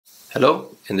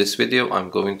Hello, in this video I'm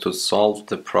going to solve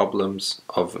the problems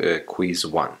of quiz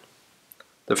 1.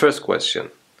 The first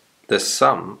question, the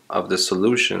sum of the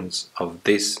solutions of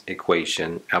this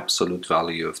equation, absolute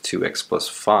value of 2x plus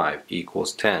 5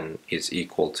 equals 10, is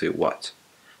equal to what?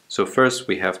 So first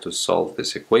we have to solve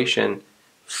this equation,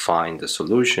 find the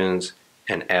solutions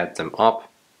and add them up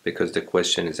because the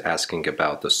question is asking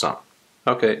about the sum.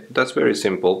 Okay, that's very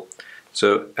simple.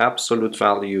 So absolute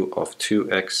value of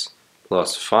 2x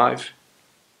plus 5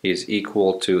 is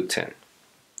equal to 10.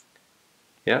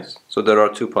 Yes? So there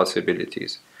are two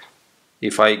possibilities.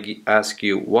 If I ask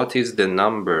you what is the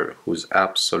number whose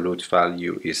absolute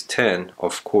value is 10,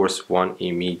 of course one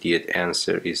immediate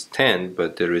answer is 10,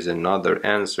 but there is another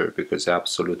answer because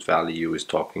absolute value is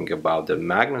talking about the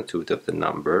magnitude of the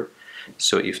number.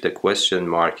 So if the question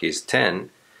mark is 10,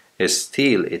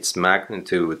 still its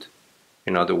magnitude,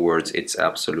 in other words, its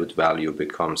absolute value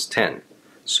becomes 10.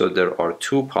 So there are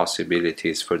two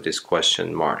possibilities for this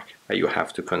question mark. You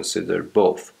have to consider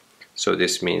both. So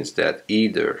this means that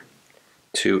either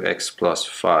 2x plus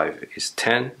 5 is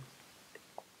 10,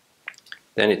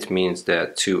 then it means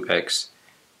that 2x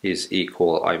is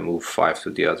equal, I move 5 to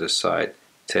the other side,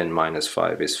 10 minus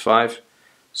 5 is 5.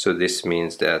 So this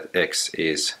means that x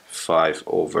is 5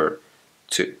 over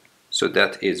 2. So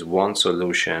that is one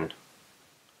solution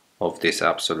of this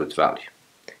absolute value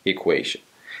equation.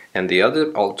 And the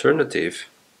other alternative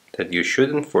that you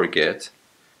shouldn't forget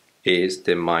is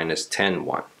the minus 10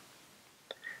 one.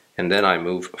 And then I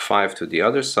move 5 to the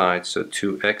other side, so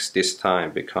 2x this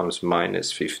time becomes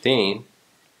minus 15.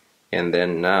 And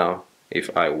then now,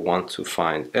 if I want to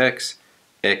find x,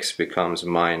 x becomes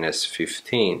minus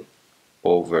 15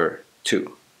 over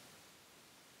 2.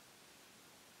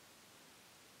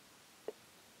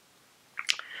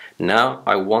 Now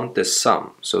I want the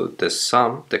sum. So the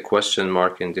sum, the question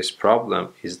mark in this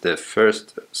problem, is the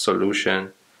first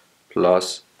solution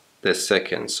plus the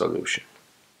second solution.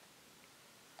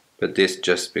 But this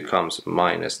just becomes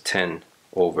minus 10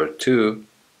 over 2,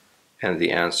 and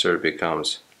the answer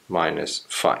becomes minus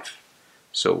 5.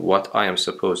 So what I am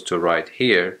supposed to write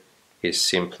here is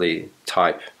simply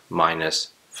type minus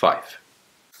 5.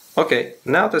 Okay,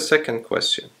 now the second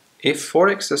question. If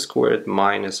 4x squared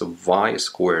minus y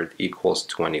squared equals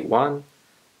 21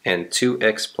 and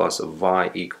 2x plus y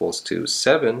equals to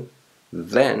 7,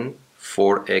 then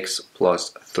 4x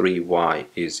plus 3y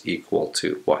is equal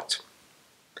to what?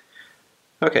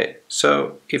 Okay,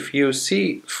 so if you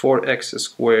see 4x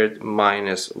squared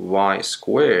minus y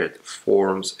squared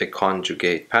forms a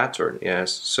conjugate pattern,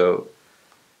 yes? So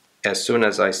as soon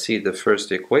as I see the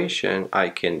first equation, I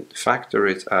can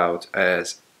factorize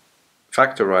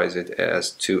it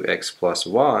as 2x plus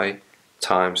y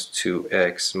times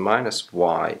 2x minus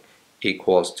y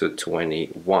equals to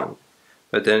 21.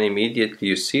 But then immediately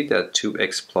you see that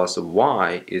 2x plus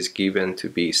y is given to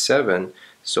be 7,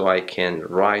 so I can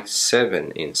write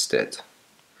 7 instead.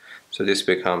 So this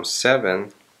becomes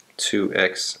 7,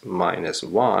 2x minus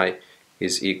y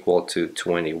is equal to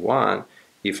 21.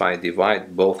 If I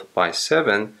divide both by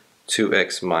 7,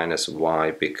 2x minus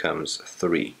y becomes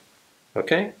 3.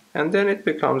 Okay? And then it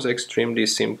becomes extremely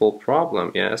simple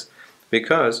problem, yes?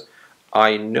 Because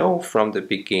I know from the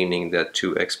beginning that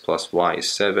 2x plus y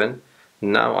is 7.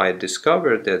 Now I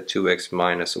discovered that 2x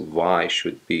minus y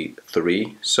should be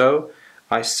 3. So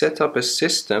I set up a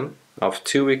system of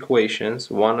two equations.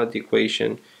 One of the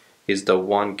equation is the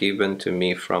one given to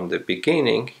me from the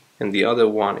beginning, and the other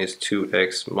one is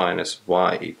 2x minus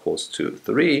y equals to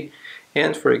 3.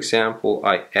 And for example,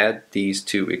 I add these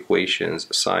two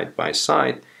equations side by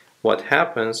side. What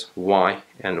happens? Y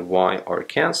and y are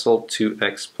cancelled.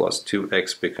 2x plus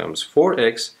 2x becomes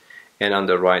 4x. And on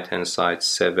the right hand side,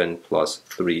 7 plus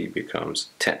 3 becomes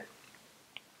 10.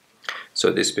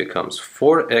 So this becomes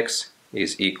 4x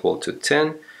is equal to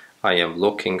 10. I am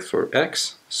looking for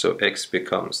x, so x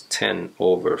becomes 10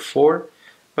 over 4.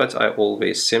 But I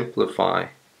always simplify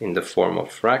in the form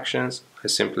of fractions. I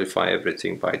simplify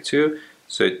everything by 2,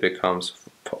 so it becomes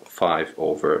 5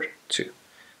 over 2.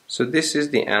 So this is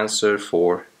the answer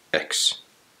for x.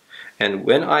 And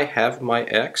when I have my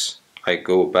x, I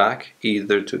go back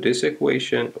either to this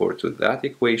equation or to that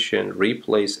equation,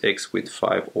 replace x with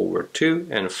 5 over 2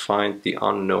 and find the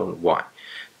unknown y.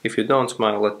 If you don't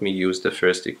mind, let me use the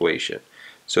first equation.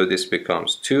 So this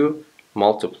becomes 2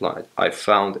 multiplied. I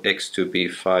found x to be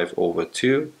 5 over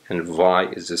 2 and y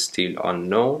is still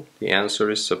unknown. The answer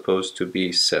is supposed to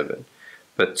be 7.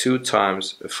 But 2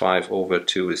 times 5 over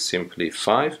 2 is simply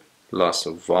 5 plus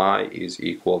y is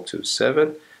equal to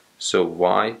 7. So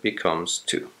y becomes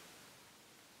 2.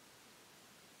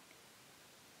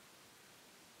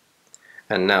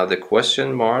 And now the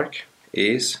question mark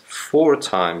is 4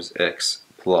 times x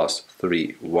plus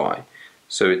 3y.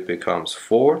 So it becomes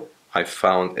 4. I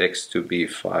found x to be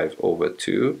 5 over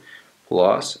 2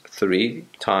 plus 3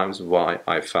 times y.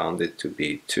 I found it to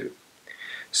be 2.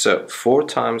 So 4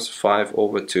 times 5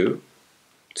 over 2,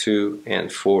 2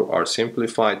 and 4 are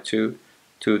simplified to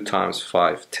 2 times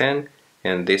 5, 10,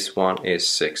 and this one is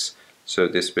 6. So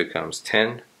this becomes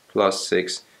 10 plus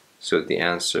 6, so the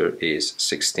answer is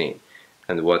 16.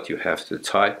 And what you have to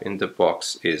type in the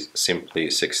box is simply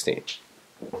 16.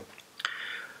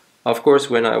 Of course,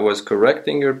 when I was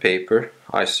correcting your paper,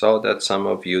 I saw that some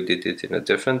of you did it in a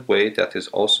different way. That is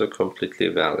also completely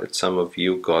valid. Some of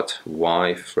you got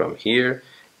y from here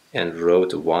and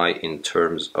wrote y in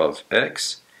terms of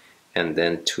x, and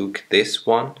then took this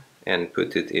one and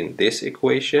put it in this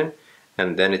equation,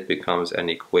 and then it becomes an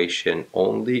equation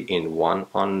only in one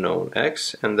unknown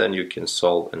x, and then you can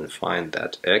solve and find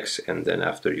that x, and then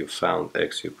after you found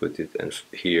x you put it in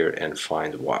here and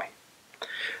find y.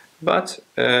 But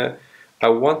I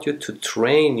want you to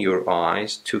train your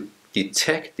eyes to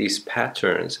detect these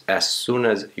patterns as soon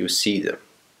as you see them.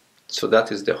 So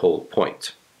that is the whole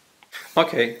point.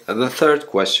 Okay, the third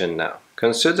question now.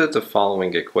 Consider the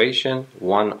following equation: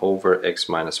 1 over x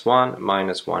minus 1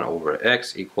 minus 1 over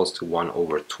x equals to 1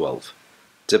 over 12.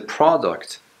 The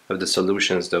product of the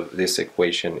solutions of this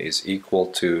equation is equal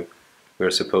to,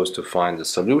 we're supposed to find the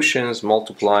solutions,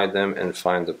 multiply them, and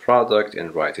find the product,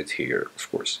 and write it here,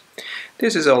 of course.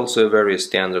 This is also a very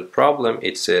standard problem.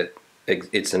 It's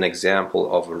an example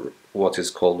of what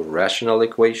is called rational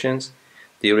equations.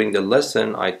 During the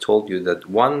lesson, I told you that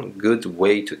one good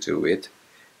way to do it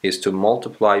is to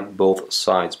multiply both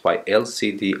sides by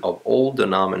LCD of all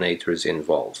denominators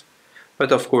involved.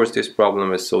 But of course, this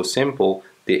problem is so simple.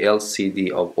 The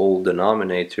LCD of all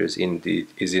denominators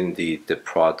is indeed the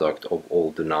product of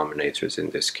all denominators in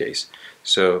this case.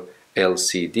 So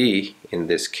LCD in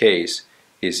this case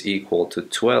is equal to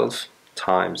 12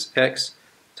 times x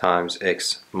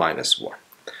minus 1.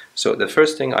 So the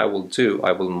first thing I will do,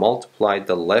 I will multiply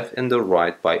the left and the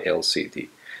right by LCD.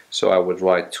 So I would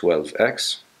write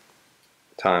 12x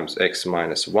times x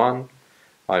minus 1.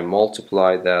 I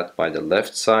multiply that by the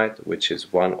left side, which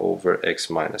is 1 over x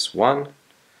minus 1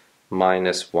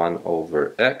 minus 1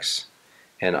 over x,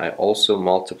 and I also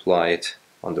multiply it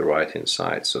on the right hand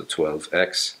side, so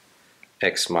 12x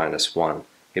x minus 1.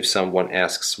 If someone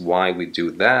asks why we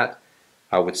do that,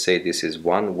 I would say this is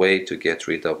one way to get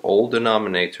rid of all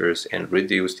denominators and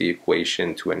reduce the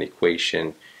equation to an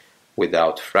equation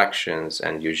without fractions,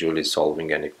 and usually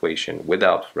solving an equation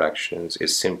without fractions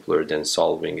is simpler than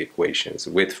solving equations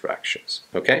with fractions.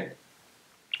 Okay?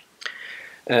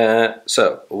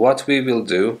 So what we will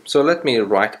do, so let me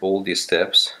write all these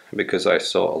steps because I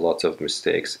saw a lot of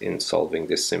mistakes in solving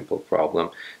this simple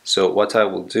problem. So what I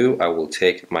will do, I will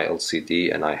take my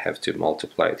LCD and I have to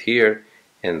multiply it here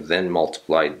and then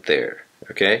multiply it there.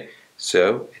 Okay,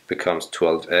 so it becomes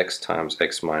 12x times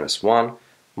x minus 1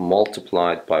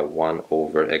 multiplied by 1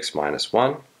 over x minus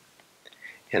 1,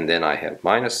 and then I have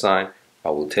minus sign. I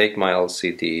will take my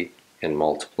LCD and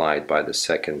multiply it by the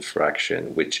second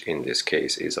fraction, which in this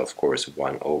case is of course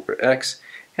 1 over x.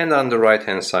 And on the right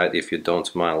hand side, if you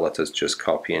don't mind, let us just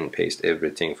copy and paste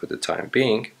everything for the time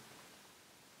being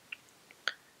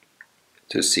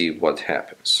to see what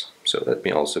happens. So let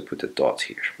me also put a dot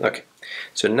here. Okay,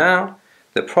 so now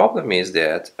the problem is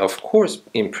that, of course,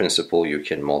 in principle you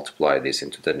can multiply this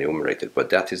into the numerator, but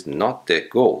that is not the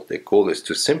goal. The goal is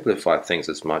to simplify things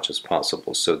as much as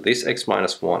possible. So this x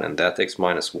minus 1 and that x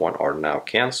minus 1 are now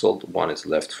cancelled. 1 is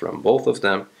left from both of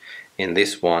them. In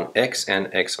this one, x and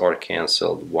x are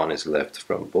cancelled. 1 is left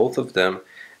from both of them.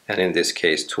 And in this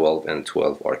case, 12 and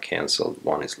 12 are cancelled.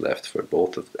 1 is left for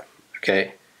both of them.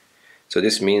 Okay? So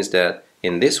this means that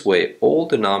in this way, all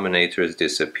denominators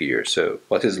disappear. So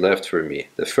what is left for me?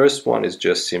 The first one is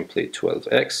just simply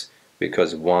 12x,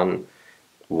 because 1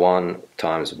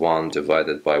 times 1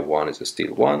 divided by 1 is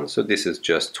still 1. So this is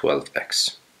just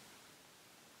 12x.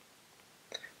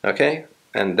 Okay,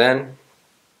 and then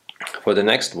for the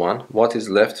next one, what is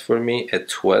left for me? A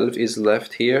 12 is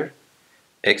left here.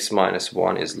 X minus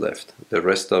 1 is left. The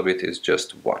rest of it is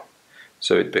just 1.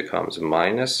 So it becomes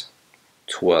minus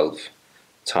 12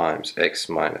 times x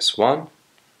minus 1,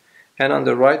 and on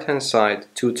the right hand side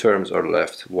two terms are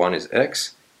left. One is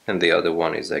x and the other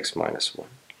one is x minus 1.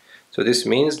 So this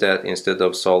means that instead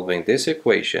of solving this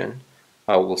equation,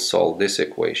 I will solve this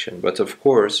equation. But of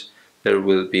course there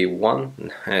will be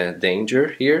one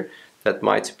danger here. That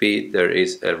might be there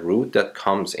is a root that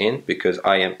comes in because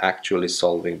I am actually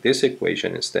solving this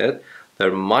equation instead.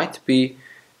 There might be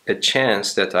a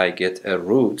chance that I get a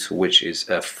root which is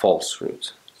a false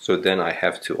root. So then I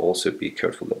have to also be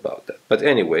careful about that. But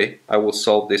anyway, I will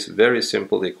solve this very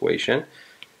simple equation.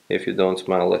 If you don't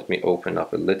mind, let me open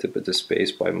up a little bit of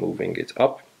space by moving it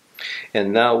up.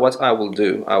 And now what I will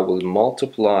do, I will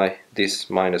multiply this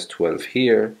minus 12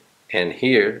 here,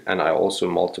 and I also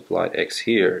multiply x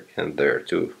here and there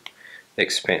to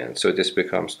expand. So this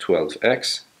becomes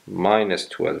 12x minus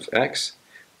 12x,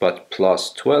 but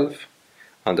plus 12.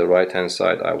 On the right hand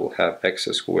side I will have x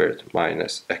squared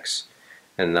minus x.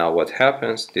 And now what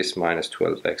happens, this minus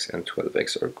 12x and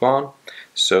 12x are gone.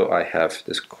 So I have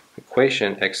this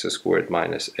equation, x squared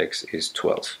minus x is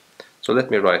 12. So let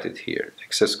me write it here,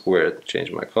 x squared,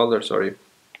 change my color, sorry,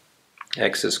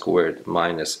 x squared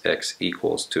minus x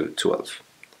equals to 12.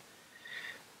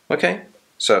 Okay,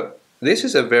 so this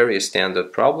is a very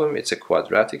standard problem. It's a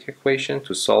quadratic equation.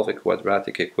 To solve a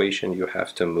quadratic equation, you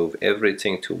have to move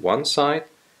everything to one side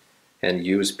and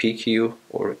use PQ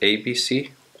or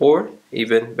ABC, or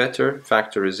even better,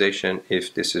 factorization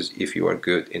if you are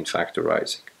good in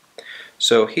factorizing.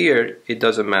 So here, it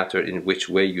doesn't matter in which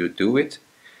way you do it.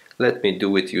 Let me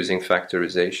do it using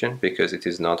factorization because it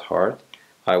is not hard.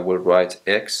 I will write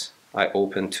x. I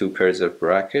open two pairs of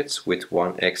brackets with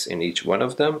one x in each one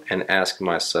of them and ask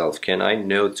myself, can I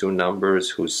know two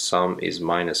numbers whose sum is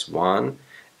minus 1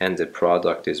 and the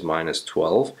product is minus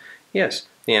 12? Yes,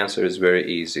 the answer is very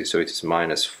easy. So it is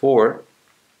minus 4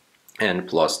 and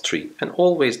plus 3. And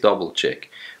always double check.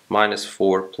 Minus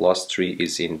 4 plus 3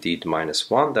 is indeed minus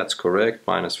 1. That's correct.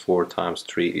 Minus 4 times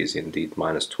 3 is indeed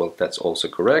minus 12. That's also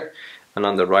correct. And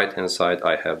on the right hand side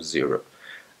I have 0.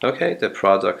 Okay, the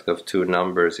product of two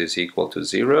numbers is equal to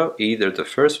 0. Either the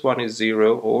first one is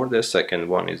 0 or the second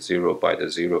one is 0 by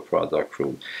the zero product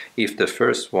rule. If the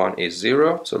first one is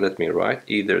 0, so let me write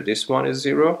either this one is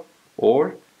 0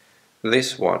 or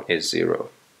this one is 0.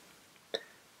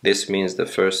 This means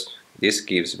this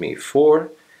gives me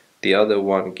 4, the other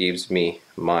one gives me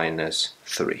minus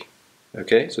 3.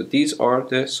 Okay, so these are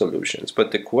the solutions,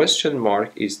 but the question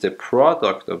mark is the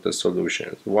product of the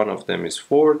solutions. One of them is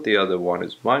 4, the other one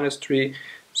is minus 3,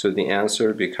 so the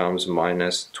answer becomes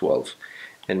minus 12.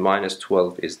 And minus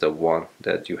 12 is the one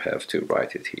that you have to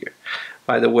write it here.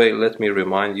 By the way, let me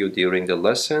remind you, during the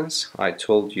lessons, I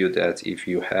told you that if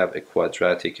you have a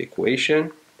quadratic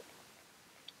equation,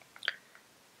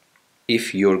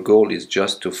 if your goal is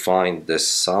just to find the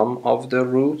sum of the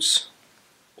roots,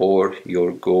 or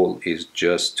your goal is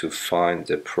just to find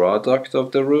the product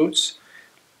of the roots,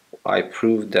 I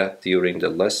proved that during the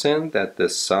lesson that the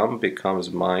sum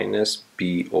becomes minus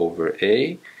b over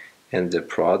a and the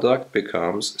product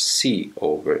becomes c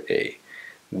over a.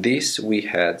 This we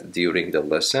had during the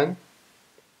lesson.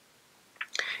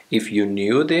 If you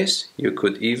knew this, you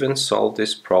could even solve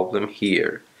this problem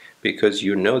here because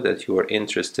you know that you are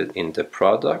interested in the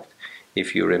product.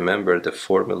 If you remember the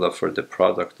formula for the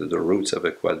product of the roots of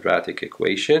a quadratic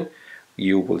equation,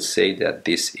 you will say that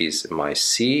this is my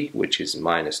c, which is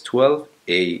minus 12,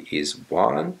 a is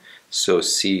 1, so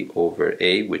c over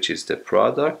a, which is the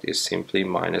product, is simply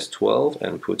minus 12,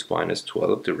 and put minus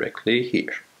 12 directly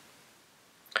here.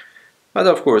 But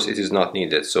of course it is not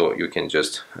needed, so you can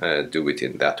just do it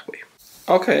in that way.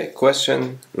 Okay,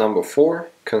 question number 4.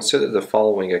 Consider the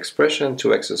following expression: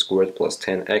 2x squared plus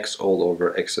 10x all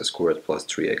over x squared plus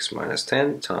 3x minus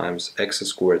 10 times x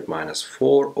squared minus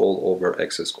 4 all over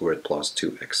x squared plus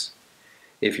 2x.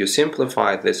 If you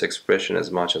simplify this expression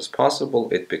as much as possible,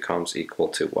 it becomes equal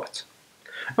to what?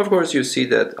 Of course, you see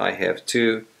that I have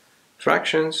two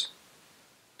fractions,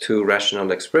 two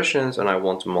rational expressions, and I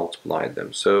want to multiply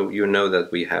them. So you know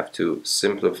that we have to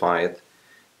simplify it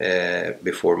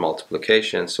before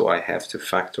multiplication, so I have to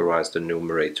factorize the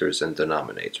numerators and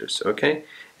denominators, okay?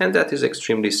 And that is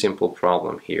extremely simple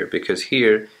problem here, because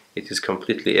here it is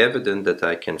completely evident that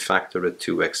I can factor a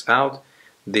 2x out.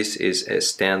 This is a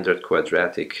standard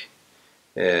quadratic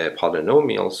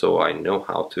polynomial, so I know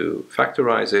how to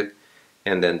factorize it.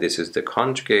 And then this is the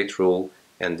conjugate rule,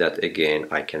 and that again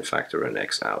I can factor an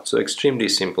x out. So extremely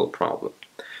simple problem.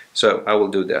 So I will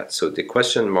do that. So the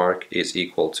question mark is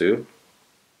equal to,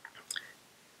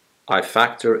 I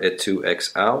factor a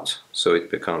 2x out, so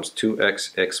it becomes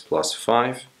 2x, x plus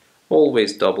 5.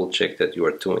 Always double check that you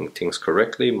are doing things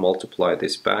correctly. Multiply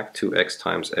this back. 2x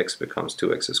times x becomes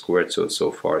 2x squared,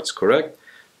 so far it's correct.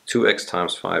 2x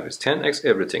times 5 is 10x,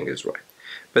 everything is right.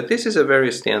 But this is a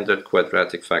very standard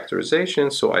quadratic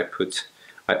factorization, so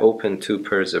I open two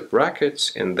pairs of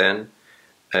brackets, and then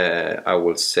I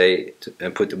will say,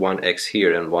 put one x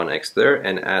here and one x there,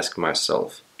 and ask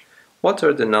myself, what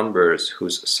are the numbers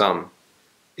whose sum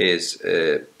is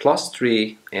plus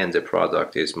 3 and the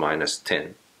product is minus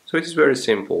 10? So it is very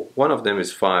simple. One of them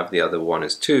is 5, the other one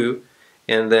is 2,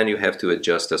 and then you have to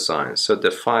adjust the signs. So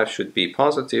the 5 should be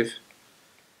positive,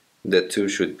 the 2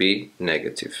 should be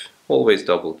negative. Always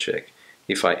double check.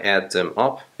 If I add them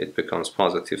up, it becomes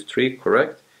positive 3,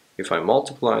 correct? If I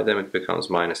multiply them, it becomes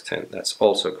minus 10. That's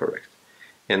also correct.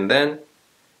 And then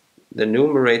the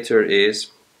numerator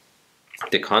is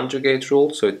the conjugate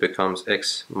rule, so it becomes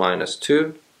x minus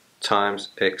 2 times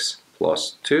x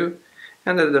plus 2.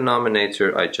 And the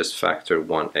denominator, I just factor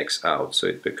 1x out, so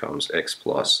it becomes x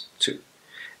plus 2.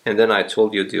 And then I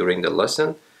told you during the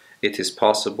lesson, it is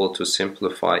possible to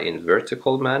simplify in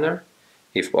vertical manner.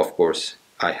 If, of course,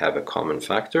 I have a common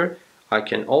factor, I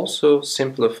can also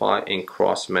simplify in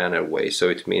cross manner way. So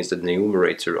it means the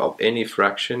numerator of any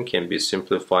fraction can be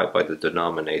simplified by the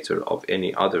denominator of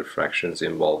any other fractions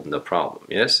involved in the problem,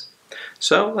 yes?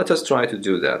 So let us try to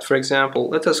do that. For example,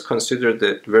 let us consider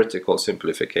the vertical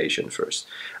simplification first.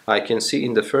 I can see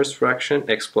in the first fraction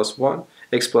x plus 1,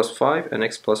 x plus 5 and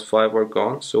x plus 5 are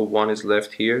gone. So 1 is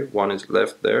left here, 1 is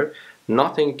left there.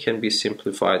 Nothing can be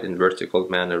simplified in vertical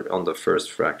manner on the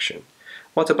first fraction.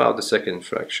 What about the second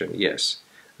fraction? Yes,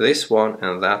 this one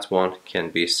and that one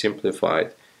can be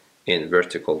simplified in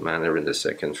vertical manner in the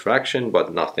second fraction,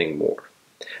 but nothing more.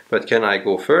 But can I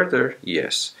go further?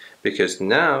 Yes, because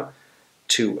now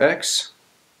 2x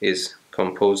is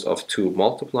composed of 2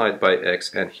 multiplied by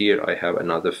x, and here I have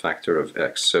another factor of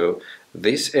x. So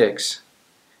this x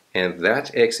and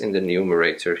that x in the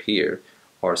numerator here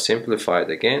are simplified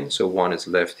again. So 1 is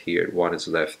left here, 1 is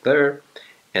left there.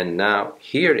 And now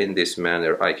here in this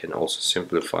manner I can also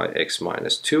simplify x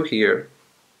minus 2 here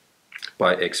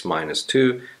by x minus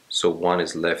 2. So 1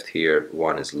 is left here,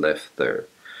 1 is left there.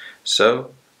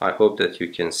 So I hope that you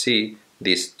can see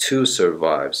these 2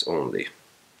 survives only.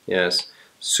 Yes,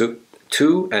 so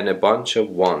 2 and a bunch of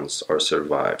 1s are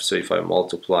survived. So if I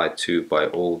multiply 2 by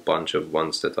all bunch of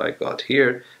 1s that I got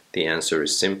here, the answer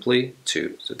is simply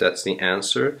 2. So that's the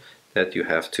answer that you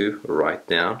have to write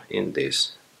down in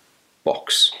this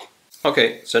box.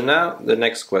 Okay, so now the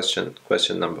next question,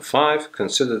 question number 5.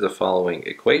 Consider the following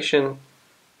equation.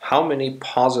 How many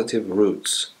positive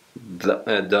roots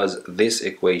does this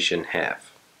equation have?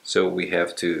 So we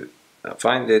have to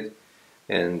find it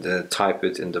and type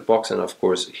it in the box, and of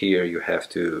course here you have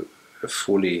to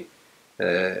fully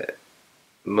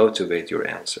motivate your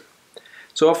answer.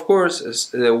 So of course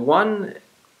the one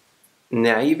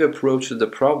naive approach to the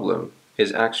problem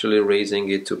is actually raising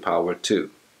it to power 2.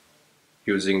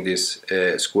 Using this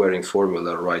squaring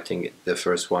formula, writing the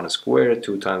first one squared,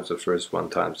 2 times the first one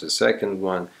times the second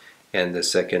one, and the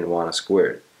second one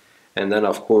squared. And then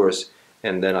of course,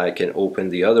 and then I can open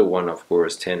the other one, of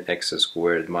course, 10x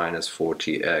squared minus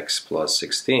 40x plus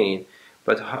 16.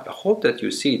 But I hope that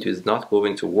you see it is not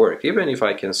going to work, even if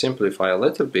I can simplify a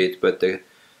little bit, but the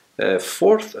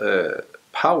fourth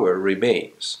power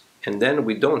remains. And then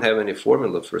we don't have any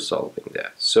formula for solving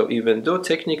that. So even though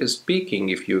technically speaking,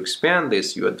 if you expand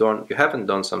this, you haven't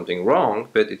done something wrong,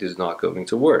 but it is not going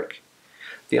to work.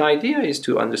 The idea is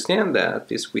to understand that,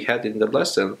 this we had in the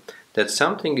lesson, that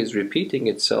something is repeating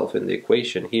itself in the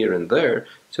equation here and there.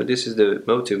 So this is the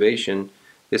motivation,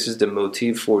 this is the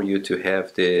motive for you to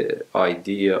have the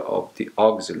idea of the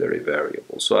auxiliary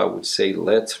variable. So I would say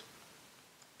let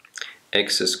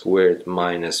x squared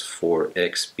minus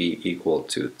 4x be equal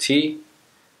to t.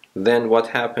 Then what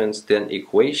happens? Then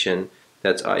equation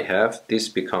that I have, this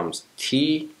becomes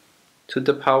t to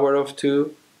the power of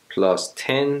 2 plus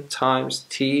 10 times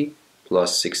t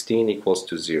plus 16 equals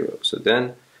to 0. So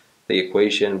then the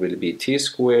equation will be t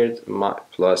squared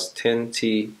plus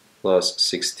 10t plus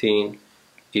 16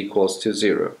 equals to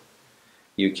 0.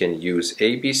 You can use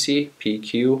ABC,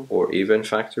 PQ, or even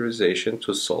factorization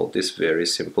to solve this very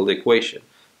simple equation.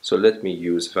 So let me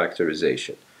use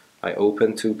factorization. I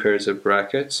open 2 pairs of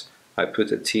brackets, I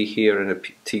put a t here and a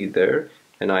t there,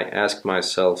 and I ask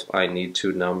myself, I need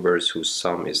 2 numbers whose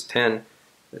sum is 10,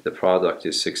 the product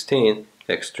is 16.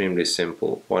 Extremely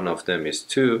simple. One of them is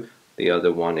 2, the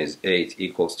other one is 8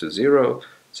 equals to 0.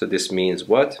 So this means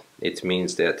what? It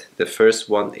means that the first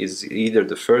one is either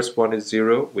the first one is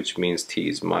 0, which means t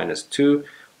is minus 2,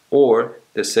 or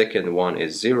the second one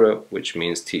is 0, which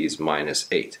means t is minus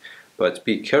 8. But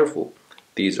be careful,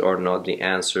 these are not the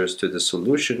answers to the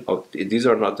solution of, these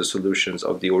are not the solutions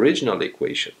of the original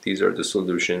equation. These are the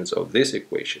solutions of this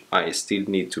equation. I still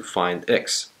need to find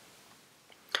x.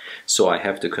 So I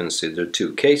have to consider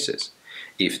 2 cases.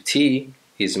 If t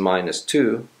is minus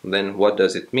 2, then what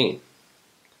does it mean?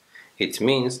 It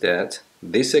means that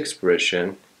this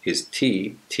expression is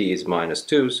t is minus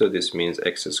 2, so this means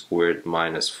x squared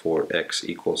minus 4x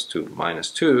equals to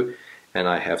minus 2, and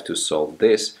I have to solve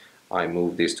this I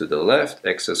move this to the left,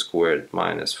 x squared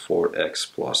minus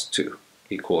 4x plus 2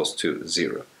 equals to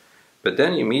 0. But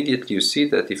then immediately you see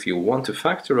that if you want to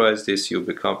factorize this, you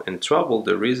become in trouble.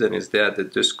 The reason is that the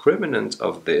discriminant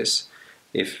of this,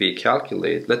 if we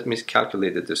calculate, let me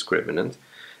calculate the discriminant.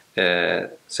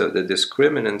 So the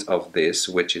discriminant of this,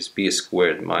 which is b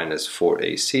squared minus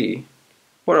 4ac,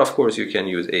 or of course you can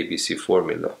use ABC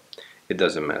formula, it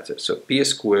doesn't matter. So b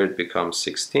squared becomes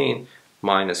 16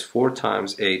 minus 4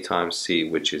 times a times c,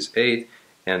 which is 8,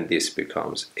 and this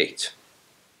becomes 8.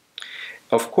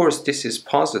 Of course this is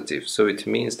positive, so it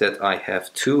means that I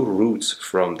have 2 roots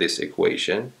from this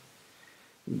equation,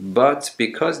 but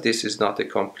because this is not a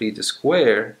complete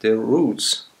square, the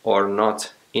roots are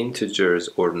not integers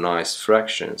or nice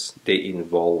fractions. They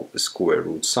involve a square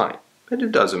root sign, but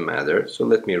it doesn't matter, so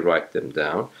let me write them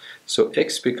down. So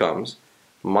x becomes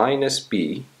minus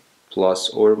b plus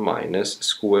or minus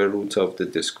square root of the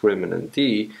discriminant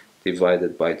d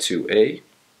divided by 2a.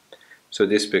 So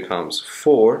this becomes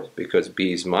 4, because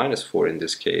b is minus 4 in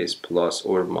this case, plus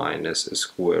or minus a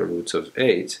square root of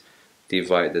 8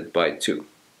 divided by 2.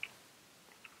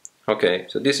 Okay,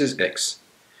 so this is x.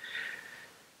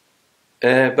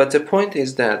 But the point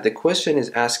is that the question is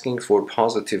asking for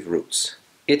positive roots.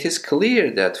 It is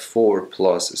clear that 4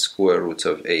 plus square root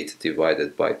of 8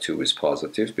 divided by 2 is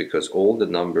positive, because all the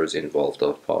numbers involved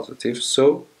are positive,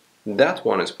 so that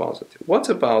one is positive. What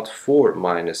about 4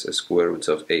 minus a square root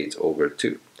of 8 over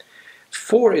 2?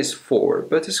 4 is 4,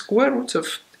 but the square root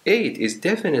of 8 is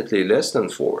definitely less than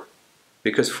 4,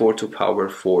 because 4 to power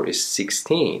 4 is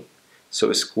 16. So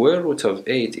a square root of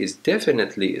 8 is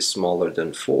definitely smaller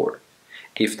than 4.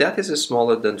 If that is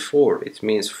smaller than 4, it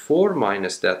means 4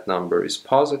 minus that number is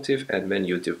positive, and when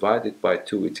you divide it by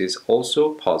 2, it is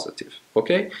also positive.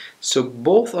 Okay? So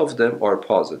both of them are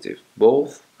positive.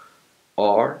 Both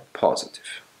are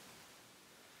positive.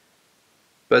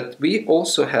 But we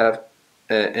also have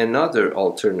another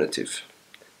alternative.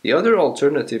 The other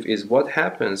alternative is what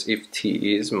happens if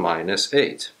t is minus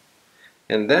 8.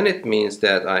 And then it means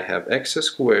that I have x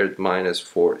squared minus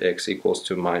 4x equals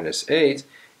to minus 8,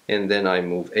 and then I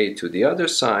move 8 to the other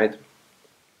side.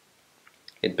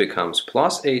 It becomes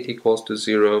plus 8 equals to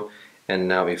 0, and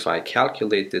now if I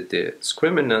calculate the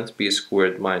discriminant b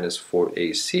squared minus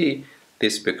 4ac,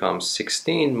 this becomes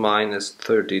 16 minus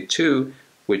 32,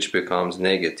 which becomes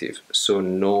negative, so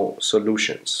no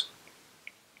solutions.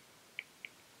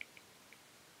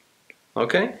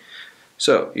 Okay,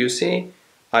 so you see,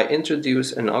 I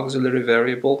introduced an auxiliary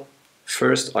variable.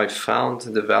 First I found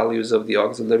the values of the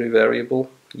auxiliary variable.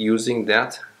 Using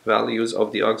that values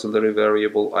of the auxiliary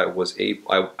variable,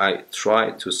 I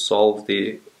tried to solve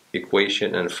the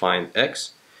equation and find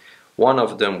x. One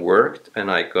of them worked and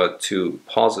I got 2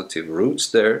 positive roots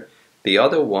there. The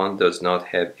other one does not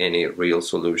have any real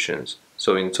solutions.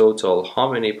 So in total,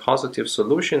 how many positive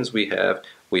solutions we have?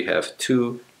 We have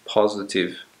 2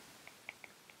 positive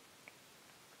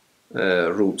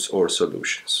roots or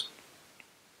solutions.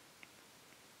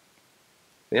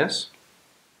 Yes?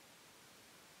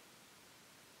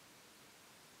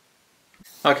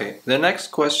 Okay, the next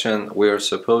question, we are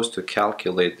supposed to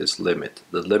calculate this limit.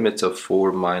 The limit of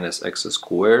 4 minus x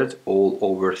squared all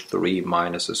over 3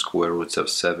 minus the square roots of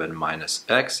 7 minus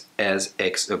x as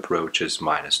x approaches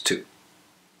minus 2.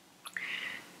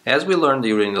 As we learned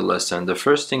during the lesson, the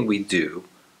first thing we do,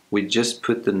 we just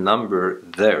put the number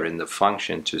there in the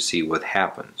function to see what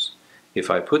happens.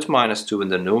 If I put minus 2 in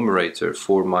the numerator,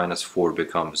 4 minus 4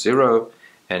 becomes 0.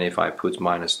 And if I put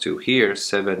minus 2 here,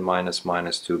 7 minus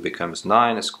minus 2 becomes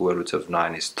 9, the square root of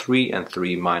 9 is 3, and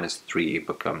 3 minus 3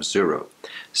 becomes 0.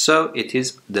 So it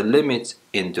is the limit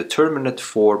in determinate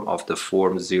form of the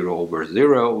form 0 over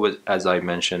 0, as I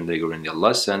mentioned during the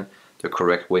lesson. The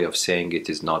correct way of saying it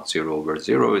is not 0 over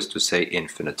 0, is to say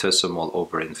infinitesimal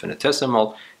over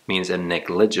infinitesimal, means a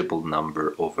negligible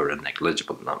number over a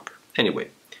negligible number. Anyway,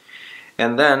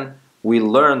 and then we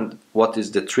learned what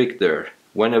is the trick there.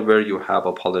 Whenever you have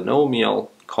a polynomial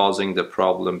causing the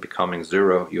problem becoming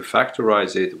 0, you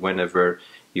factorize it. Whenever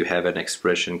you have an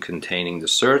expression containing the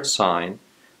third sign,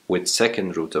 with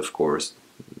second root of course,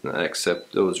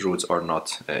 except those roots are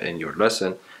not in your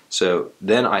lesson, so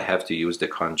then I have to use the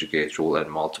conjugate rule and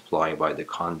multiply by the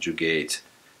conjugate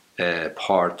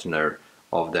partner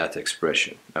of that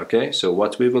expression. Okay, so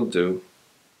what we will do,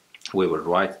 we will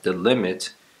write the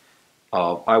limit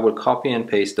of, I will copy and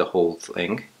paste the whole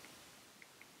thing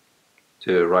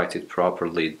to write it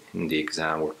properly in the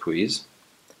exam or quiz.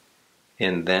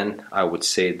 And then I would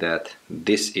say that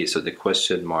this is, so the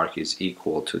question mark is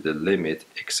equal to the limit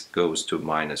x goes to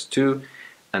minus 2,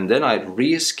 and then I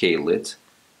rescale it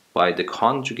by the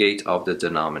conjugate of the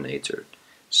denominator.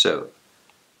 So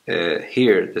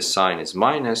here the sign is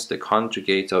minus, the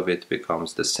conjugate of it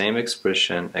becomes the same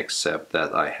expression except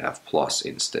that I have plus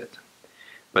instead.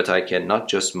 But I cannot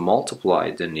just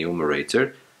multiply the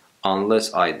numerator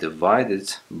unless I divide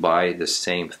it by the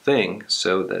same thing,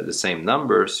 so that the same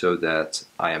number, so that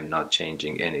I am not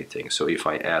changing anything. So if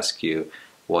I ask you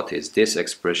what is this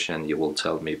expression, you will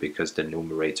tell me because the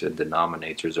numerator and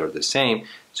denominators are the same,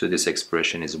 so this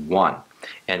expression is 1.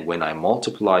 And when I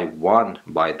multiply 1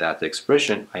 by that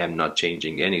expression, I am not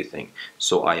changing anything,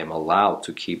 so I am allowed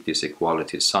to keep this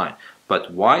equality sign.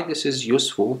 But why this is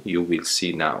useful, you will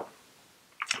see now.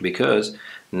 Because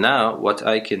now what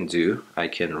I can do, I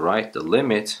can write the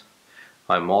limit.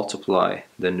 I multiply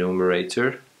the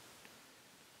numerator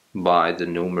by the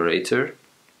numerator.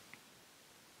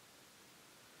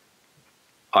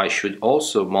 I should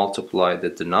also multiply the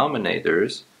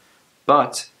denominators,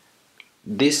 but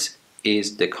this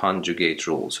is the conjugate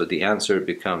rule. So the answer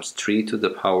becomes 3 to the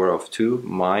power of 2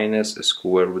 minus a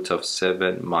square root of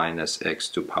 7 minus x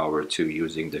to power 2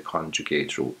 using the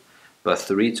conjugate rule. But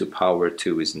 3 to power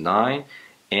 2 is 9,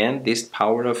 and this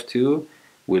power of 2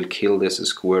 will kill this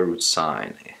square root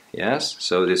sign. Yes,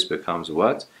 so this becomes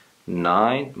what?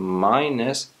 9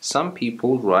 minus, some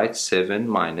people write 7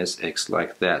 minus x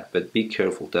like that, but be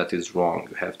careful, that is wrong.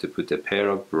 You have to put a pair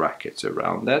of brackets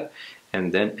around that,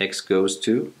 and then x goes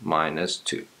to minus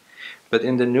 2. But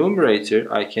in the numerator,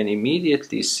 I can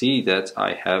immediately see that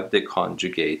I have the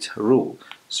conjugate rule.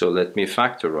 So let me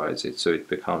factorize it. So it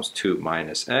becomes 2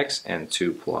 minus x and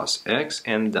 2 plus x,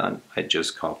 and then I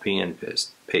just copy and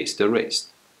paste the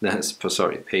rest.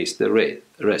 Paste the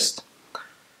rest.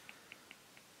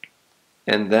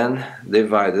 And then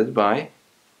divided by,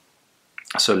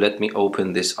 so let me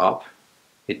open this up.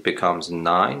 It becomes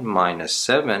 9 minus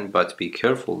 7, but be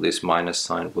careful, this minus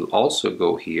sign will also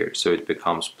go here, so it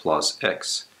becomes plus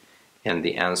x. And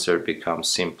the answer becomes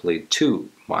simply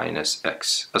 2 minus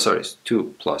x,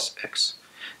 2 plus x.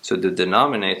 So the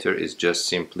denominator is just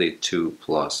simply 2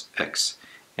 plus x,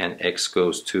 and x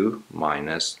goes to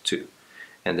minus 2.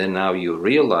 And then now you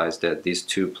realize that these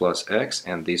 2 plus x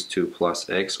and these 2 plus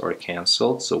x are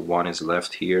cancelled, so one is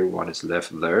left here, one is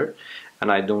left there,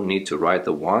 and I don't need to write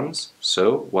the ones.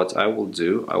 So what I will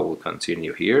do, I will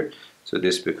continue here. So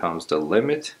this becomes the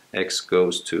limit, x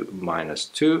goes to minus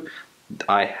 2.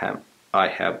 I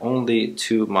have only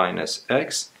 2 minus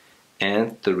x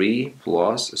and 3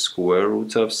 plus square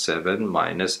root of 7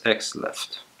 minus x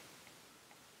left.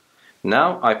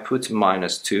 Now I put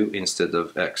minus 2 instead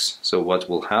of x. So what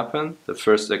will happen? The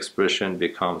first expression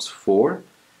becomes 4,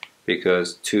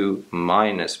 because 2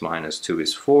 minus minus 2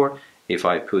 is 4. If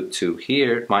I put 2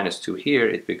 here, minus 2 here,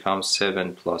 it becomes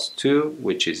 7 plus 2,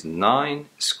 which is 9.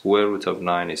 Square root of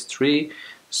 9 is 3.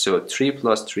 So 3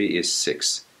 plus 3 is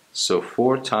 6. So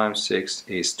 4 times 6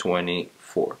 is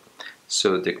 24.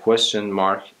 So the question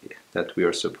mark that we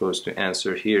are supposed to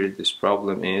answer here, this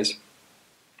problem is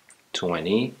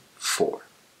 24.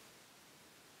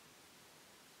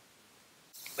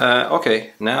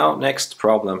 Okay, now next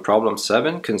problem, problem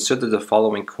 7. Consider the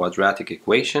following quadratic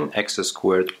equation: x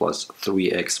squared plus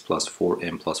 3x plus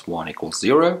 4m plus 1 equals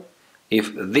 0.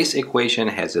 If this equation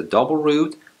has a double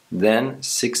root, then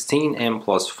 16m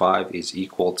plus 5 is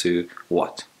equal to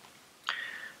what?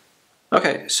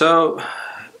 Okay, so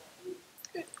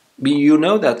you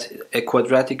know that a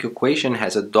quadratic equation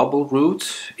has a double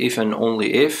root if and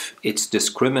only if its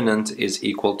discriminant is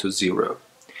equal to 0.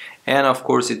 And of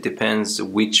course it depends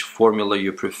which formula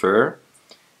you prefer.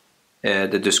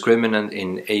 The discriminant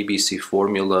in ABC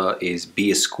formula is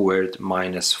b squared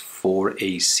minus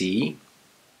 4ac.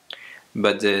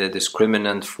 But the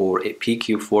discriminant for a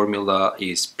PQ formula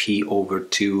is p over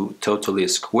 2 totally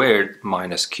squared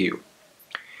minus q.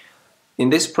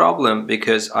 In this problem,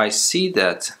 because I see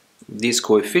that this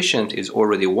coefficient is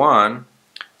already 1,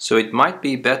 so it might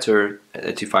be better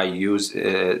that if I use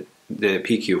the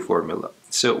PQ formula.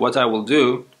 So what I will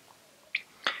do,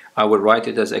 I will write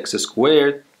it as x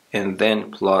squared and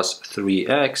then plus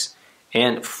 3x,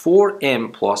 and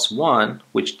 4m plus 1,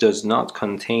 which does not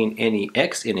contain any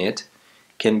x in it,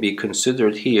 can be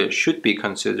considered here, should be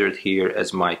considered here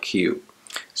as my q.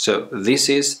 So this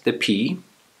is the p,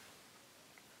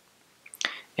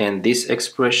 and this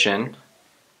expression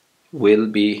will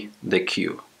be the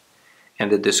q.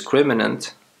 And the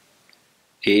discriminant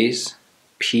is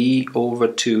p over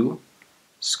 2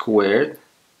 squared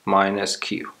minus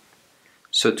q.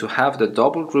 So to have the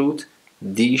double root,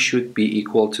 d should be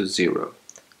equal to 0.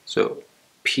 So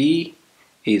p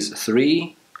is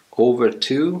 3 over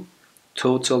 2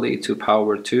 totally to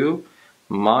power 2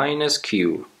 minus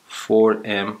q,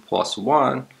 4m plus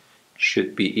 1,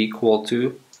 should be equal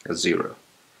to 0.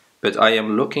 but I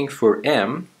am looking for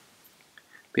m,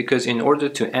 because in order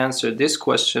to answer this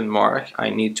question mark, I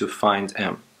need to find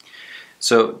m.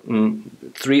 So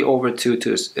 3 over 2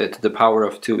 to the power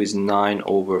of 2 is 9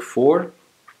 over 4.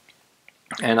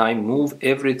 And I move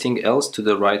everything else to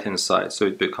the right hand side. So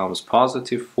it becomes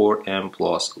positive 4m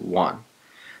plus 1.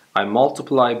 I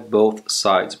multiply both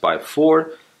sides by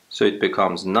 4. So it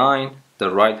becomes 9.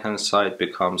 The right hand side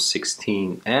becomes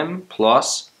 16m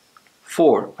plus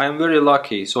 4. I am very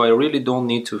lucky, so I really don't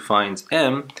need to find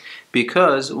m,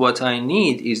 because what I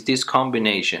need is this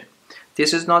combination.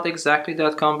 This is not exactly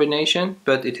that combination,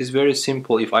 but it is very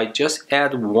simple. If I just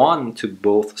add 1 to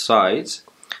both sides,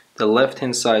 the left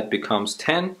hand side becomes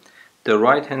 10, the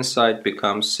right hand side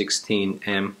becomes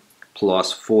 16m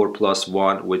plus 4 plus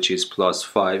 1, which is plus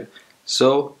 5.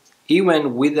 So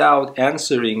even without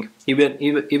answering,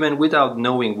 even without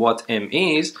knowing what m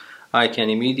is, I can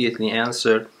immediately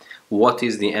answer what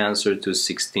is the answer to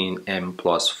 16m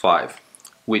plus 5,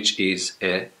 which is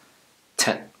a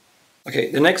 10.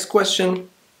 Okay, the next question,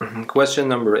 question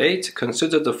number 8.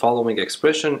 Consider the following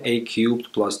expression: a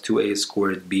cubed plus 2a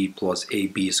squared b plus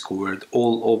ab squared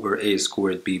all over a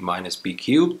squared b minus b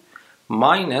cubed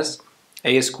minus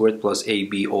a squared plus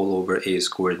ab all over a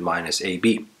squared minus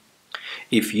ab.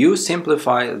 If you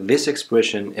simplify this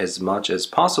expression as much as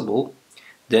possible,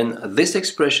 then this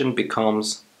expression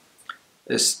becomes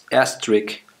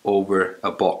asterisk over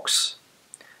a box.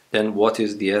 Then what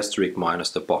is the asterisk minus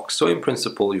the box? So in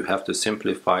principle, you have to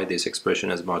simplify this expression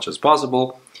as much as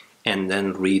possible and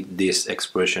then read this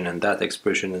expression and that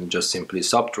expression and just simply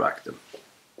subtract them.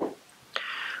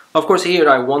 Of course, here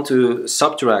I want to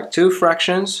subtract two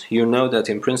fractions. You know that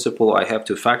in principle I have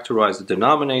to factorize the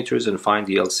denominators and find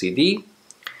the LCD.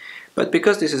 But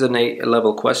because this is an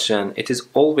A-level question, it is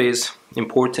always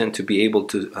important to be able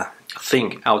to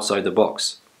think outside the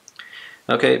box.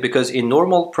 Okay, because in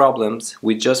normal problems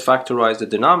we just factorize the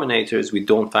denominators, we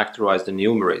don't factorize the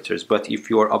numerators. But if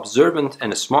you are observant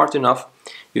and smart enough,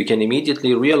 you can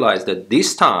immediately realize that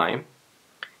this time,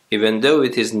 even though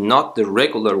it is not the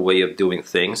regular way of doing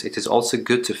things, it is also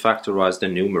good to factorize the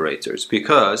numerators,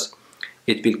 because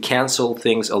it will cancel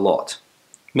things a lot.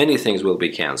 Many things will be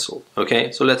cancelled.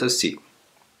 Okay, so let us see.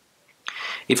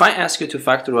 If I ask you to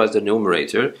factorize the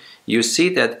numerator, you see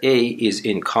that a is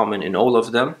in common in all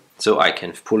of them, so I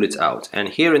can pull it out. And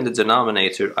here in the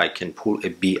denominator, I can pull a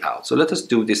b out. So let us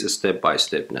do this step by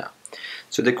step now.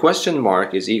 So the question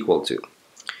mark is equal to,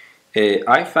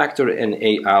 I factor an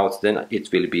a out, then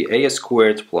it will be a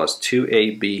squared plus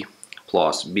 2ab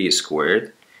plus b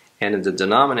squared. And in the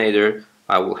denominator,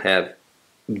 I will have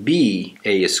b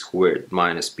a squared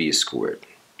minus b squared.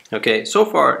 Okay, so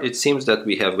far it seems that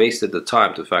we have wasted the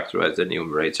time to factorize the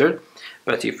numerator,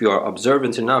 but if you are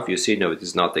observant enough, you see no, it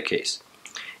is not the case.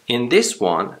 In this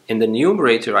one, in the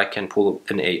numerator I can pull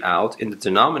an a out, in the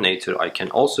denominator I can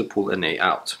also pull an a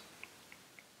out.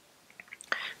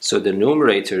 So the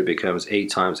numerator becomes a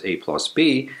times a plus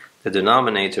b, the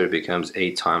denominator becomes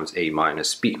a times a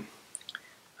minus b.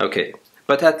 Okay,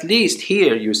 but at least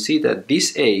here you see that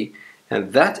this a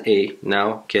and that a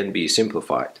now can be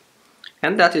simplified.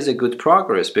 And that is a good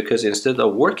progress, because instead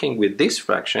of working with this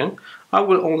fraction, I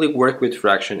will only work with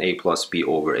fraction a plus b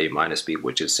over a minus b,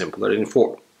 which is simpler in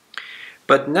form.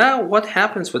 But now what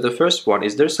happens for the first one?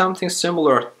 Is there something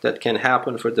similar that can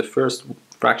happen for the first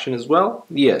fraction as well?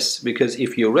 Yes, because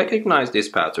if you recognize this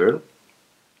pattern,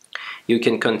 you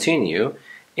can continue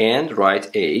and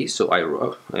write a. So I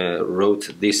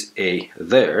wrote this a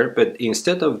there, but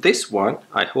instead of this one,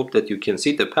 I hope that you can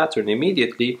see the pattern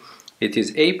immediately. It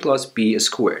is a plus b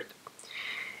squared.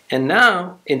 And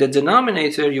now in the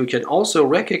denominator you can also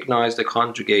recognize the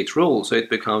conjugate rule, so it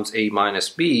becomes a minus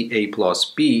b, a plus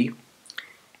b,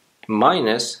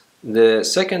 minus the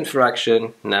second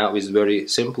fraction now is very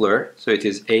simpler, so it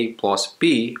is a plus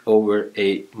b over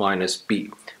a minus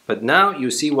b. But now you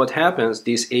see what happens.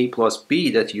 This a plus b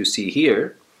that you see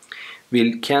here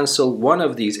will cancel one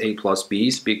of these a plus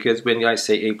b's, because when I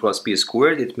say a plus b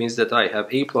squared, it means that I have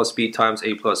a plus b times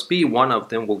a plus b. One of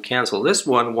them will cancel this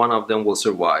one of them will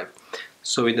survive.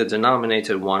 So in the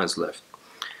denominator, one is left.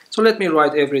 So let me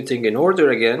write everything in order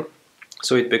again.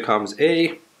 So it becomes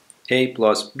a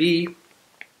plus b.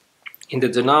 In the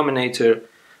denominator,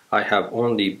 I have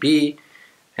only b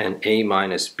and a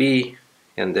minus b,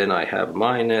 and then I have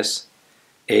minus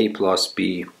a plus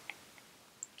b,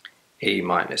 a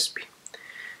minus b.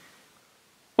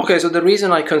 Okay, so the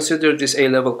reason I consider this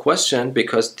A-level question,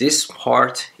 because this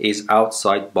part is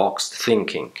outside box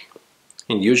thinking.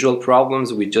 In usual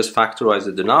problems, we just factorize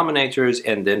the denominators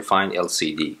and then find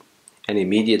LCD and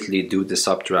immediately do the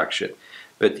subtraction.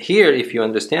 But here, if you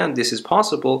understand this is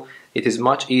possible, it is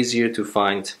much easier to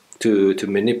find, to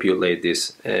manipulate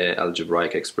this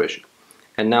algebraic expression.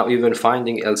 And now even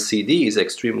finding LCD is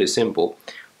extremely simple.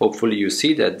 Hopefully you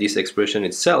see that this expression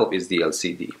itself is the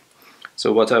LCD.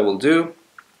 So what I will do,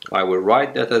 I will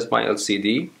write that as my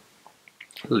LCD,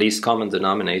 least common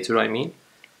denominator I mean,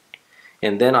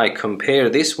 and then I compare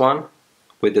this one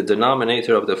with the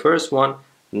denominator of the first one.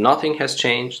 Nothing has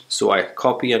changed, so I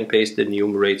copy and paste the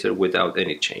numerator without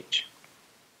any change.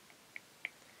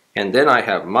 And then I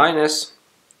have minus,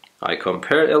 I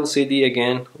compare LCD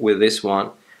again with this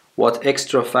one. What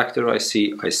extra factor I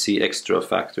see? I see extra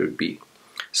factor b.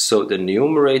 So the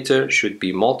numerator should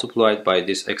be multiplied by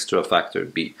this extra factor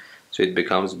b. So it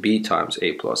becomes b times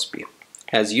a plus b.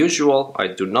 As usual, I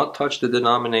do not touch the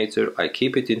denominator, I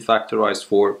keep it in factorized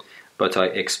form, but I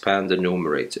expand the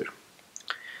numerator.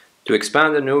 To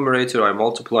expand the numerator, I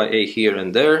multiply a here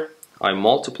and there, I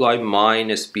multiply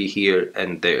minus b here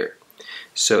and there.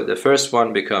 So the first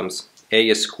one becomes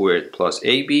a squared plus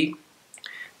ab,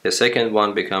 the second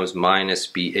one becomes minus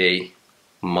ba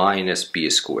minus b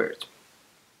squared.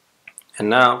 And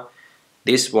now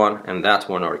this one and that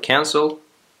one are cancelled.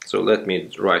 So let me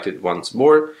write it once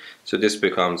more. So this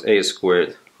becomes a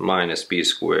squared minus b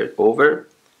squared over,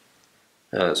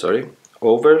 I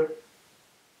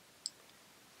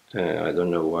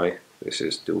don't know why this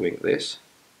is doing this.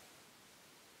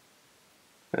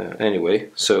 Anyway,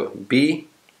 so b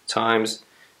times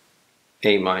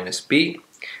a minus b.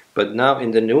 But now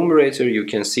in the numerator you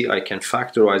can see I can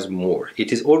factorize more.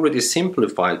 It is already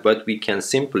simplified, but we can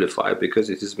simplify because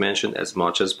it is mentioned as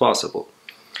much as possible.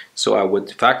 So I would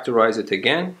factorize it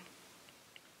again.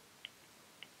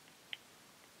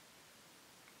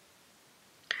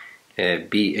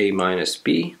 ba minus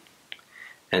b.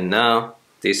 And now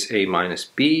this a minus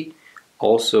b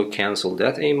also cancel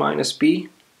that a minus b.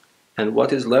 And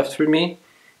what is left for me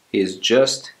is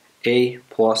just a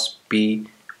plus b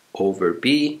over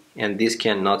b, and this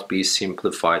cannot be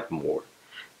simplified more.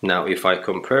 Now if I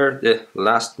compare the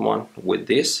last one with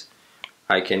this,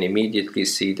 I can immediately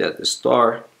see that the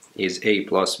star is a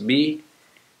plus b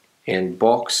and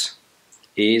box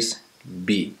is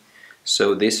b.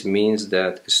 So this means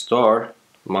that star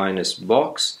minus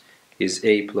box is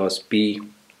a plus b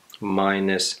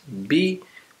minus b,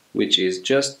 which is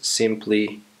just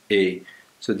simply a.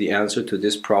 So the answer to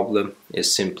this problem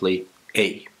is simply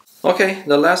a. Okay,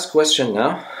 the last question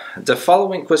now. The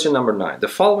following, question number 9. The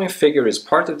following figure is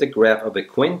part of the graph of a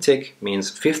quintic, means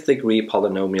fifth degree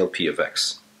polynomial p of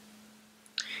x.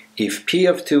 If p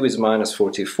of 2 is minus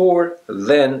 44,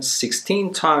 then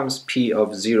 16 times p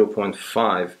of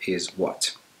 0.5 is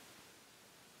what?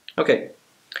 Okay,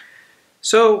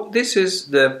 so this is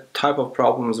the type of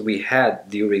problems we had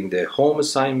during the home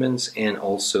assignments and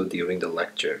also during the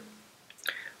lecture.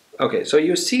 Okay, so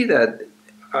you see that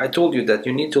I told you that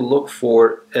you need to look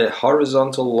for a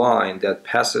horizontal line that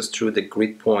passes through the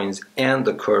grid points and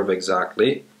the curve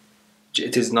exactly.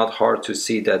 It is not hard to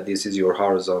see that this is your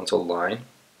horizontal line,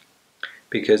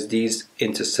 because these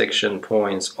intersection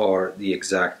points are the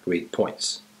exact grid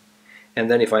points. And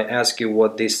then if I ask you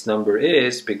what this number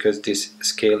is, because this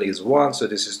scale is 1, so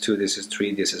this is 2, this is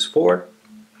 3, this is 4.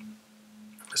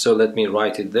 So let me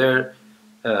write it there.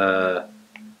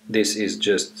 This is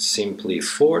just simply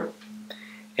 4.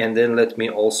 And then let me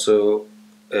also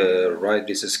write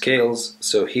these scales.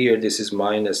 So here this is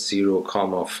minus 0,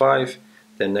 5.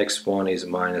 The next one is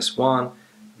minus 1.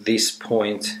 This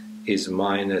point is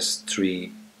minus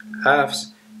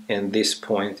 3/2, and this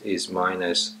point is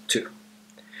minus 2.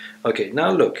 Okay,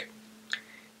 now look.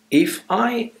 If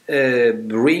I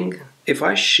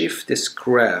shift this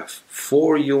graph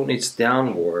 4 units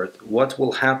downward, what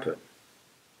will happen?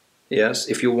 Yes,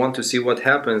 if you want to see what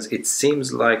happens, it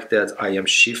seems like that I am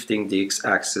shifting the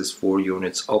x-axis 4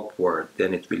 units upward,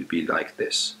 then it will be like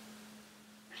this.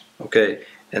 Okay,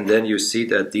 and then you see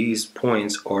that these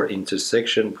points are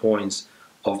intersection points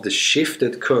of the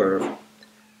shifted curve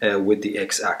with the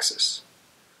x-axis.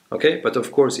 Okay, but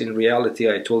of course in reality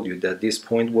I told you that this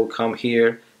point will come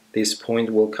here, this point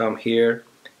will come here,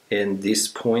 and this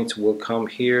point will come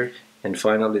here, and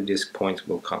finally this point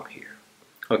will come here.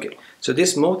 Okay, so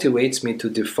this motivates me to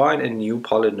define a new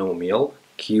polynomial,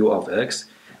 q of x,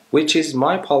 which is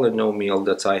my polynomial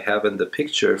that I have in the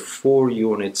picture 4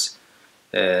 units,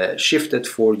 shifted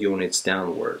 4 units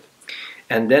downward.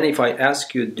 And then if I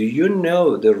ask you, do you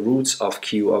know the roots of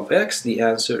q of x? The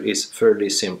answer is fairly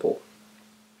simple.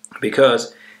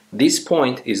 Because this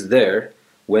point is there,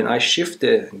 when I shift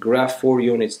the graph 4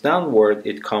 units downward,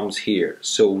 it comes here.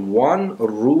 So 1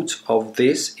 root of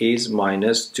this is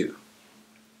minus 2.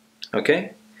 Okay,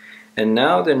 And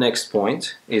now the next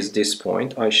point is this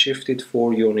point. I shifted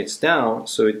 4 units down,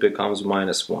 so it becomes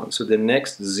 -1. So the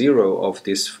next 0 of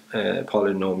this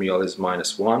polynomial is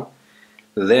 -1.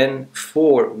 Then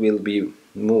 4 will be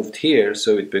moved here,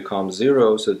 so it becomes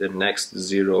 0. So the next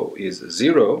 0 is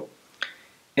 0.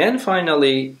 And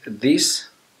finally, this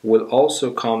will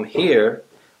also come here,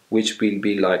 which will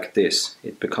be like this.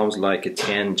 It becomes like a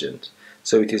tangent.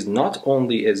 So it is not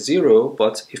only a 0,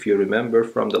 but if you remember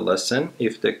from the lesson,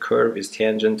 if the curve is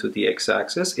tangent to the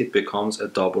x-axis, it becomes a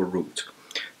double root.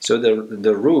 So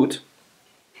the root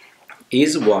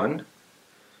is 1,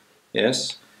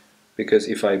 yes, because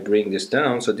if I bring this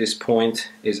down, so this point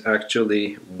is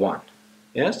actually 1,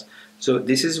 yes. So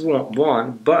this is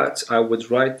 1, but I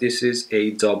would write this is a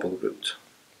double root.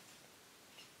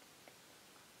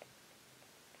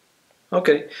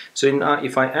 Okay, so now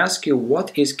if I ask you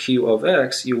what is q of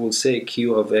x, you will say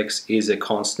q of x is a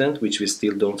constant, which we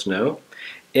still don't know,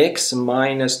 x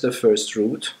minus the first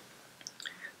root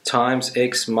times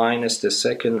x minus the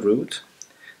second root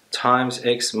times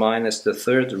x minus the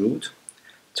third root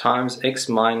times x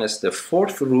minus the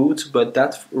fourth root, but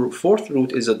that fourth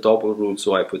root is a double root,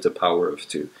 so I put a power of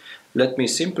 2. Let me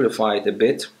simplify it a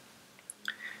bit.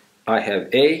 I have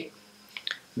a.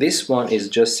 This one is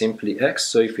just simply x,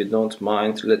 so if you don't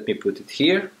mind, let me put it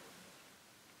here.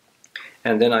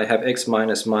 And then I have x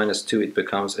minus minus 2, it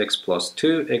becomes x plus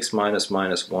 2, x minus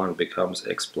minus 1 becomes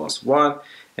x plus 1,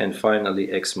 and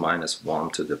finally x minus 1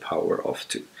 to the power of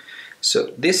 2.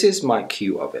 So this is my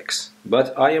q of x,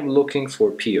 but I am looking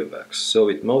for p of x, so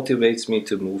it motivates me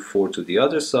to move 4 to the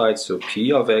other side, so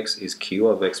p of x is q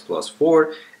of x plus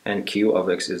 4, and q of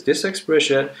x is this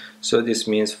expression, so this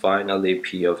means finally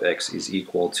p of x is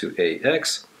equal to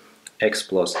ax, x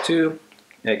plus 2,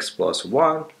 x plus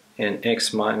 1, and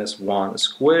x minus 1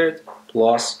 squared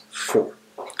plus 4.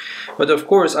 But of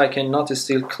course I cannot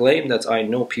still claim that I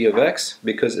know p of x,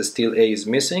 because still a is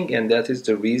missing, and that is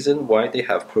the reason why they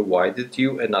have provided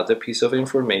you another piece of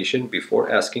information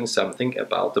before asking something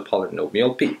about the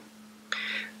polynomial p.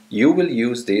 You will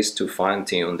use this to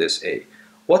fine-tune this a.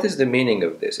 What is the meaning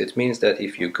of this? It means that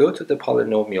if you go to the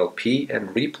polynomial p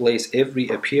and replace every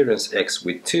appearance x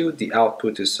with 2, the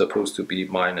output is supposed to be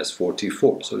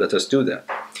 -44. So let us do that.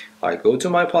 I go to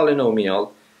my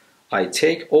polynomial, I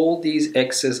take all these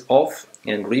x's off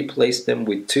and replace them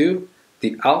with 2.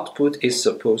 The output is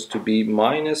supposed to be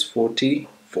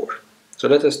 -44. So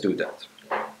let us do that.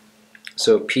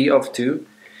 So p of 2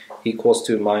 equals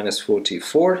to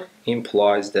 -44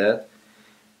 implies that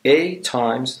a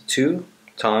times 2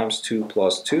 times 2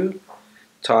 plus 2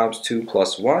 times 2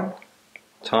 plus 1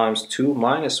 times 2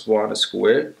 minus 1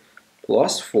 squared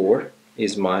plus 4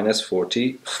 is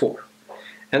 -44.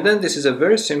 And then this is a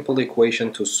very simple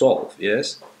equation to solve,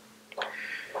 yes?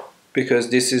 Because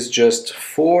this is just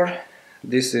 4,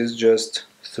 this is just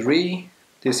 3,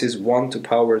 this is 1 to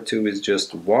power 2 is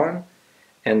just 1,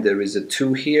 and there is a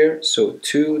 2 here, so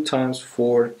 2 times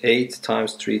 4, 8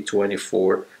 times 3,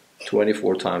 24.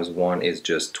 24 times 1 is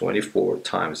just 24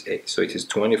 times a. So it is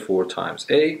 24 times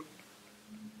a.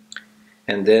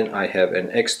 And then I have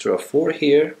an extra 4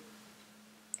 here.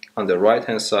 On the right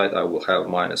hand side I will have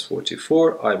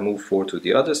 -44. I move 4 to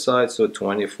the other side, so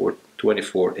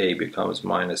 24a becomes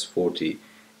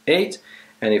 -48.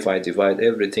 And if I divide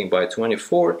everything by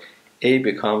 24, a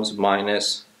becomes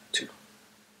 -2.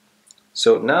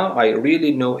 So now I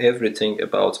really know everything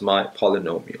about my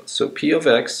polynomial. So p of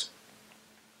x,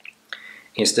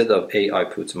 instead of a I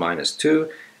put -2,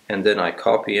 and then I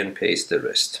copy and paste the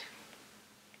rest.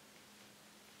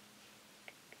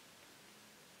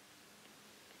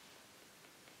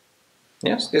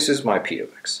 Yes, this is my p of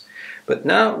x. But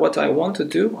now what I want to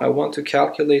do, I want to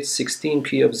calculate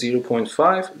 16p of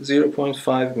 0.5.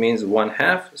 0.5 means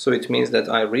 1/2, so it means that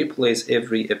I replace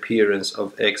every appearance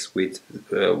of x with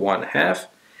 1/2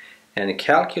 and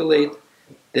calculate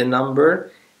the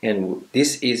number, and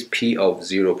this is p of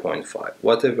 0.5.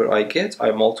 Whatever I get, I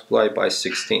multiply by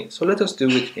 16. So let us do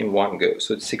it in one go.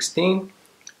 So 16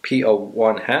 p of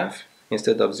 1/2,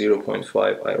 instead of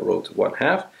 0.5 I wrote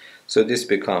 1/2, so this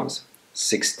becomes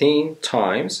 16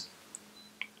 times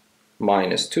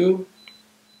 -2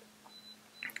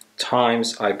 times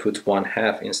I put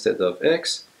 1/2 instead of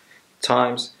x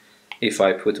times, if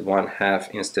I put 1/2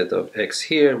 instead of x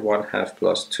here, 1/2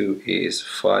 plus 2 is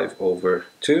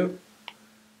 5/2,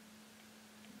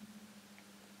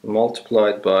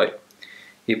 multiplied by,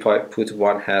 if I put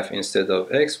 1/2 instead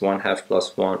of x, 1/2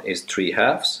 plus 1 is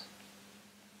 3/2,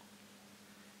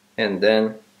 and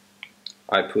then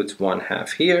I put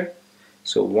 1/2 here,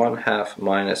 so 1/2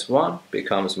 minus 1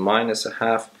 becomes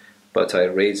 -1/2, but I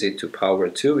raise it to power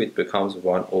 2, it becomes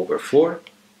 1/4.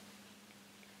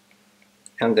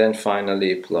 and then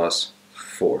finally plus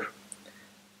 4.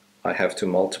 I have to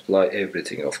multiply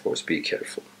everything, of course, be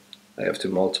careful. I have to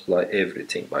multiply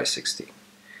everything by 16.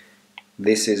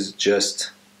 This is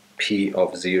just p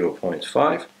of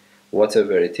 0.5.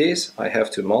 Whatever it is, I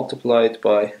have to multiply it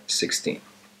by 16.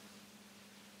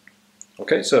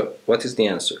 Okay, so what is the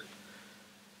answer?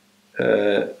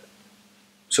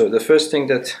 So the first thing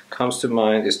that comes to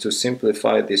mind is to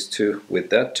simplify this 2 with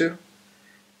that 2.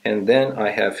 And then I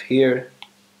have here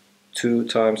 2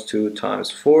 times 2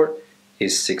 times 4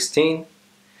 is 16.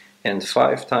 And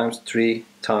 5 times 3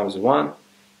 times 1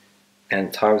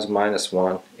 and times minus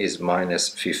 1 is minus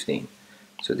 15.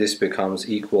 So this becomes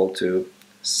equal to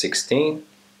 16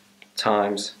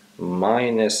 times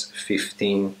minus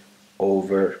 15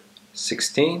 over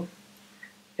 16,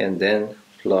 and then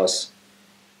plus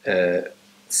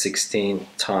 16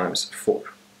 times 4.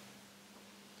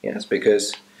 Yes,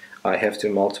 because I have to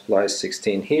multiply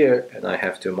 16 here and I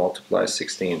have to multiply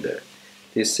 16 there.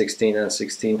 These 16 and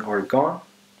 16 are gone.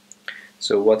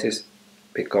 So what is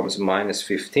becomes minus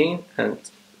 15, and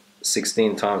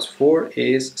 16 times 4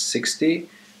 is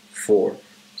 64.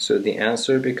 So the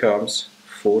answer becomes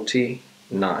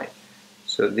 49.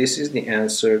 So this is the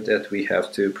answer that we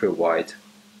have to provide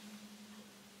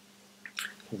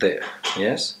there.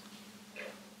 Yes?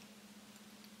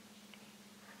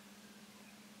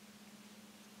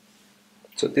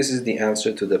 So this is the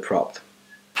answer to the problem.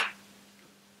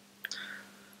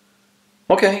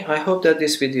 Okay, I hope that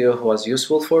this video was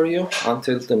useful for you.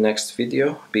 Until the next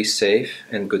video, be safe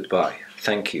and goodbye.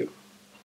 Thank you.